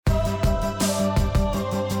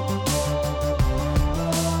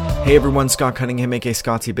Hey everyone, Scott Cunningham, aka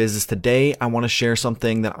Scottsy Business. Today I want to share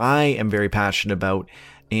something that I am very passionate about,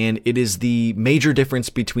 and it is the major difference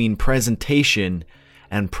between presentation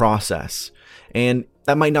and process. And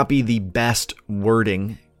that might not be the best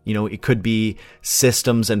wording. It could be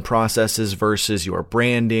systems and processes versus your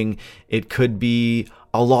branding. It could be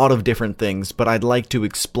a lot of different things, but I'd like to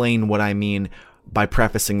explain what I mean by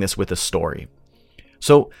prefacing this with a story.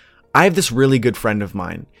 So I have this really good friend of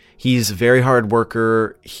mine. He's a very hard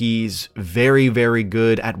worker. He's very, very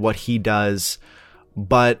good at what he does.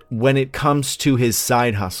 But when it comes to his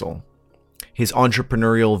side hustle, his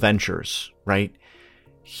entrepreneurial ventures, right?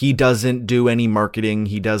 He doesn't do any marketing.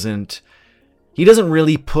 He doesn't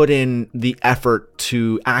really put in the effort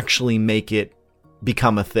to actually make it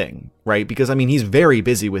become a thing, right? Because he's very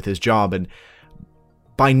busy with his job, and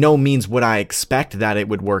by no means would I expect that it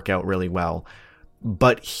would work out really well.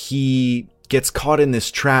 But he gets caught in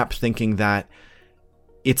this trap thinking that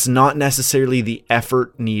it's not necessarily the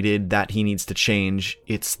effort needed that he needs to change.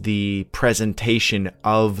 It's the presentation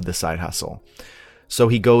of the side hustle. So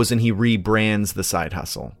he goes and he rebrands the side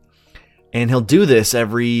hustle. And he'll do this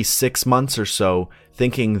every 6 months or so,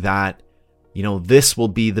 thinking that, this will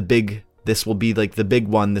be the big one. This will be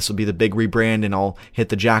the big rebrand, and I'll hit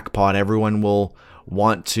the jackpot. Everyone will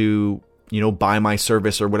want to, buy my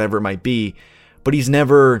service or whatever it might be. But he's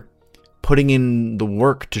never putting in the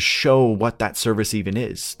work to show what that service even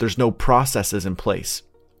is. There's no processes in place.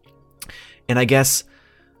 And I guess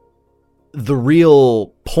the real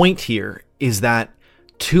point here is that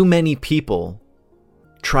too many people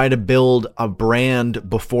try to build a brand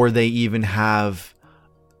before they even have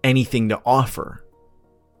anything to offer.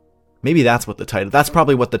 Maybe that's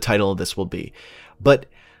probably what the title of this will be. But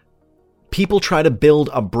people try to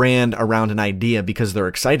build a brand around an idea because they're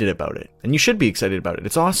excited about it. And you should be excited about it.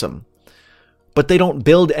 It's awesome. But they don't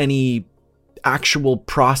build any actual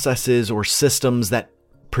processes or systems that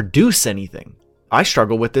produce anything. I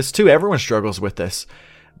struggle with this too. Everyone struggles with this.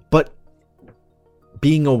 But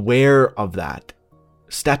being aware of that,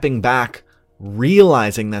 stepping back,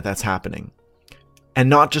 realizing that that's happening, and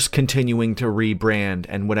not just continuing to rebrand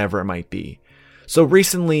and whatever it might be. So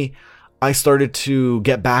recently, I started to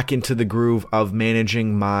get back into the groove of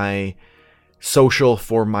managing my social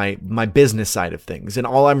for my business side of things. And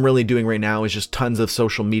all I'm really doing right now is just tons of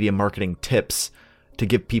social media marketing tips to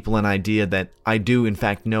give people an idea that I do in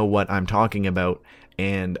fact know what I'm talking about,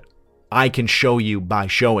 and I can show you by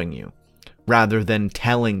showing you rather than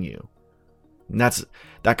telling you. And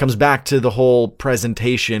that comes back to the whole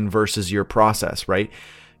presentation versus your process, right?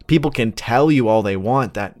 People can tell you all they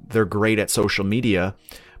want that they're great at social media,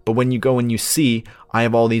 but when you go and you see, I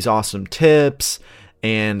have all these awesome tips,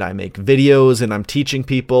 and I make videos, and I'm teaching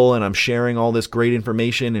people, and I'm sharing all this great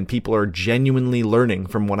information, and people are genuinely learning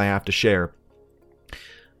from what I have to share.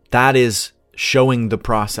 That is showing the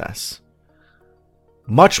process.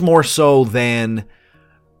 Much more so than,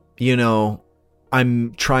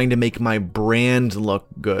 I'm trying to make my brand look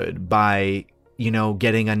good by,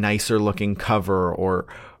 getting a nicer looking cover, or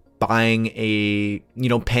buying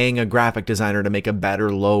paying a graphic designer to make a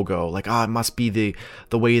better logo. Like, it must be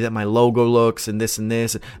the way that my logo looks, and this and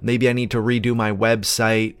this. Maybe I need to redo my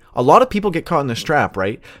website. A lot of people get caught in this trap,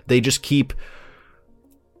 right? They just keep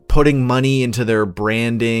putting money into their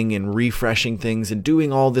branding and refreshing things and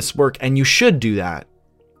doing all this work. And you should do that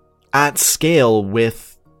at scale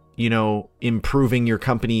with, improving your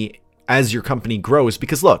company as your company grows.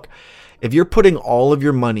 Because look, if you're putting all of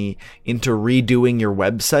your money into redoing your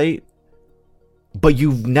website, but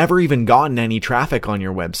you've never even gotten any traffic on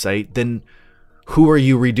your website, then who are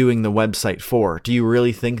you redoing the website for? Do you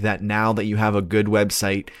really think that now that you have a good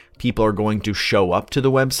website, people are going to show up to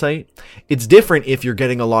the website? It's different if you're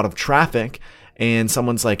getting a lot of traffic and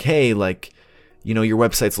someone's like, hey, your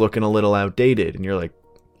website's looking a little outdated. And you're like,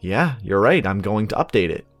 yeah, you're right. I'm going to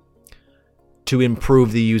update it to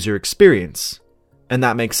improve the user experience. And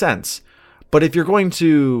that makes sense. But if you're going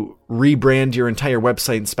to rebrand your entire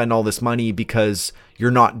website and spend all this money because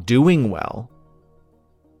you're not doing well,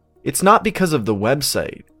 it's not because of the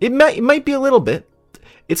website. It might be a little bit.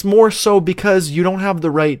 It's more so because you don't have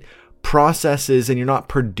the right processes and you're not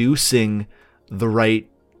producing the right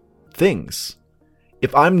things.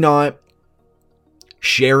 If I'm not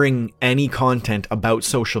sharing any content about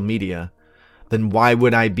social media, then why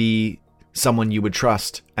would I be someone you would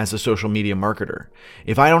trust as a social media marketer?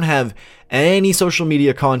 If I don't have any social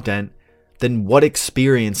media content, then what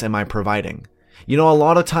experience am I providing? A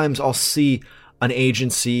lot of times I'll see an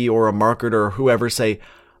agency or a marketer or whoever say,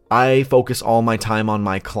 I focus all my time on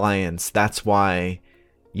my clients. That's why,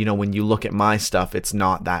 when you look at my stuff, it's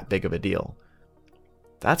not that big of a deal.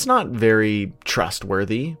 That's not very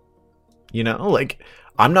trustworthy. You know, like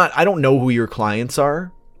I don't know who your clients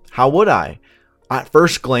are. How would I? At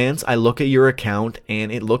first glance, I look at your account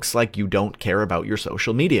and it looks like you don't care about your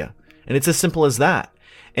social media. And it's as simple as that.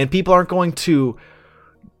 And people aren't going to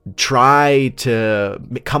try to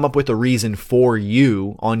come up with a reason for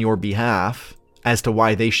you on your behalf as to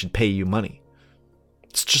why they should pay you money.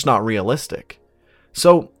 It's just not realistic.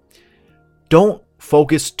 So don't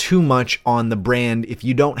focus too much on the brand if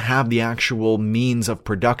you don't have the actual means of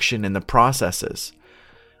production and the processes.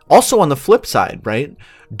 Also on the flip side, right?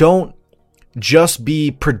 Don't just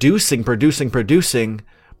be producing,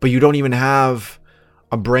 but you don't even have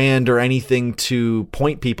a brand or anything to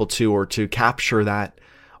point people to or to capture that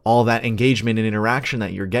all that engagement and interaction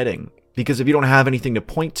that you're getting. Because if you don't have anything to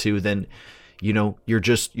point to, then you're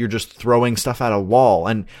just throwing stuff at a wall.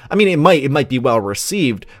 And I mean, it might be well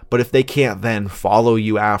received, but if they can't then follow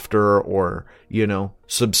you after or,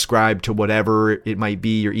 subscribe to whatever it might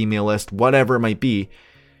be, your email list, whatever it might be,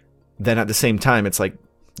 then at the same time, it's like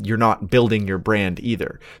you're not building your brand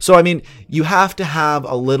either. So, I mean, you have to have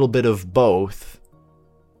a little bit of both.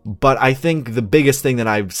 But I think the biggest thing that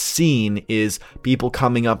I've seen is people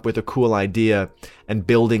coming up with a cool idea and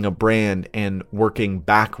building a brand and working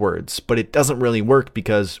backwards. But it doesn't really work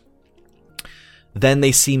because then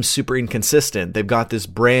they seem super inconsistent. They've got this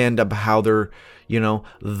brand of how they're,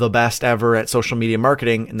 the best ever at social media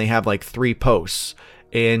marketing, and they have like 3 posts.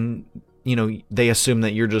 And they assume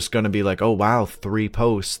that you're just going to be like, oh, wow, 3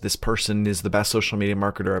 posts. This person is the best social media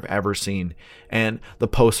marketer I've ever seen. And the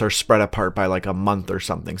posts are spread apart by like a month or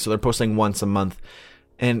something. So they're posting once a month.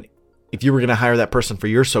 And if you were going to hire that person for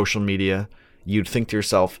your social media, you'd think to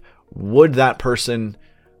yourself, would that person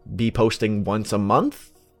be posting once a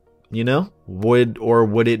month?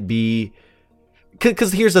 Would it be?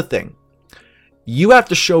 Because here's the thing. You have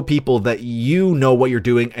to show people that you know what you're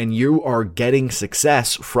doing and you are getting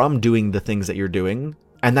success from doing the things that you're doing,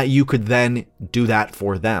 and that you could then do that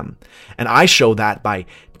for them. And I show that by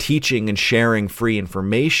teaching and sharing free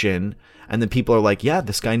information. And then people are like, yeah,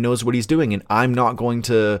 this guy knows what he's doing and I'm not going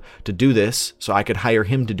to do this. So I could hire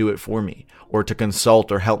him to do it for me or to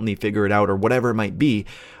consult or help me figure it out or whatever it might be.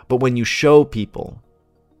 But when you show people,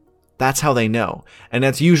 that's how they know. And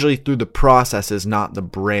that's usually through the processes, not the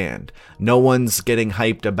brand. No one's getting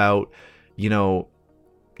hyped about,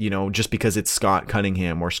 just because it's Scott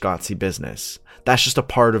Cunningham or Scott C Business. That's just a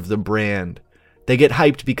part of the brand. They get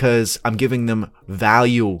hyped because I'm giving them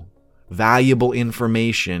valuable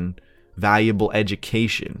information, valuable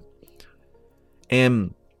education.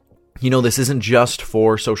 And, this isn't just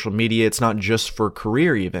for social media. It's not just for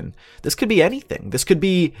career even. This could be anything. This could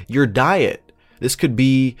be your diet. This could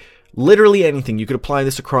be literally anything. You could apply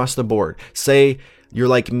this across the board. Say you're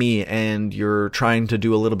like me and you're trying to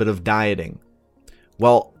do a little bit of dieting.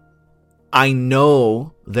 Well, I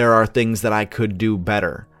know there are things that I could do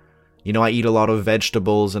better. I eat a lot of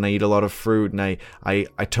vegetables and I eat a lot of fruit and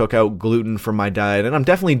I took out gluten from my diet, and I'm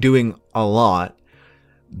definitely doing a lot,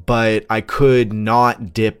 but I could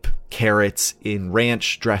not dip carrots in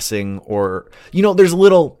ranch dressing or, there's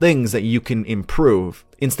little things that you can improve.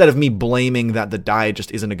 Instead of me blaming that the diet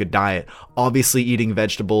just isn't a good diet, obviously eating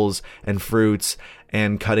vegetables and fruits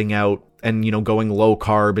and cutting out and, going low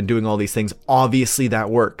carb and doing all these things, obviously that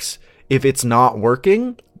works. If it's not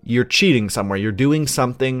working, you're cheating somewhere. You're doing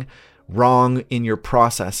something wrong in your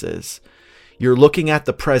processes. You're looking at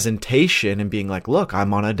the presentation and being like, look,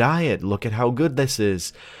 I'm on a diet. Look at how good this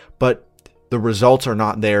is. But the results are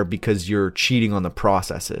not there because you're cheating on the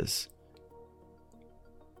processes.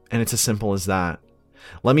 And it's as simple as that.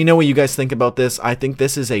 Let me know what you guys think about this. I think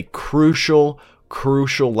this is a crucial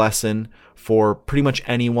lesson for pretty much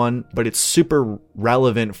anyone, but it's super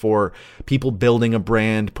relevant for people building a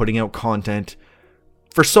brand, putting out content,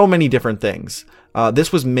 for so many different things.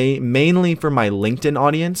 This was mainly for my LinkedIn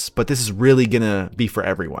audience, but this is really going to be for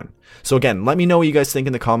everyone. So again, let me know what you guys think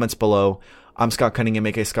in the comments below. I'm Scott Cunningham,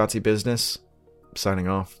 aka Scott C Business, signing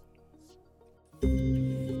off.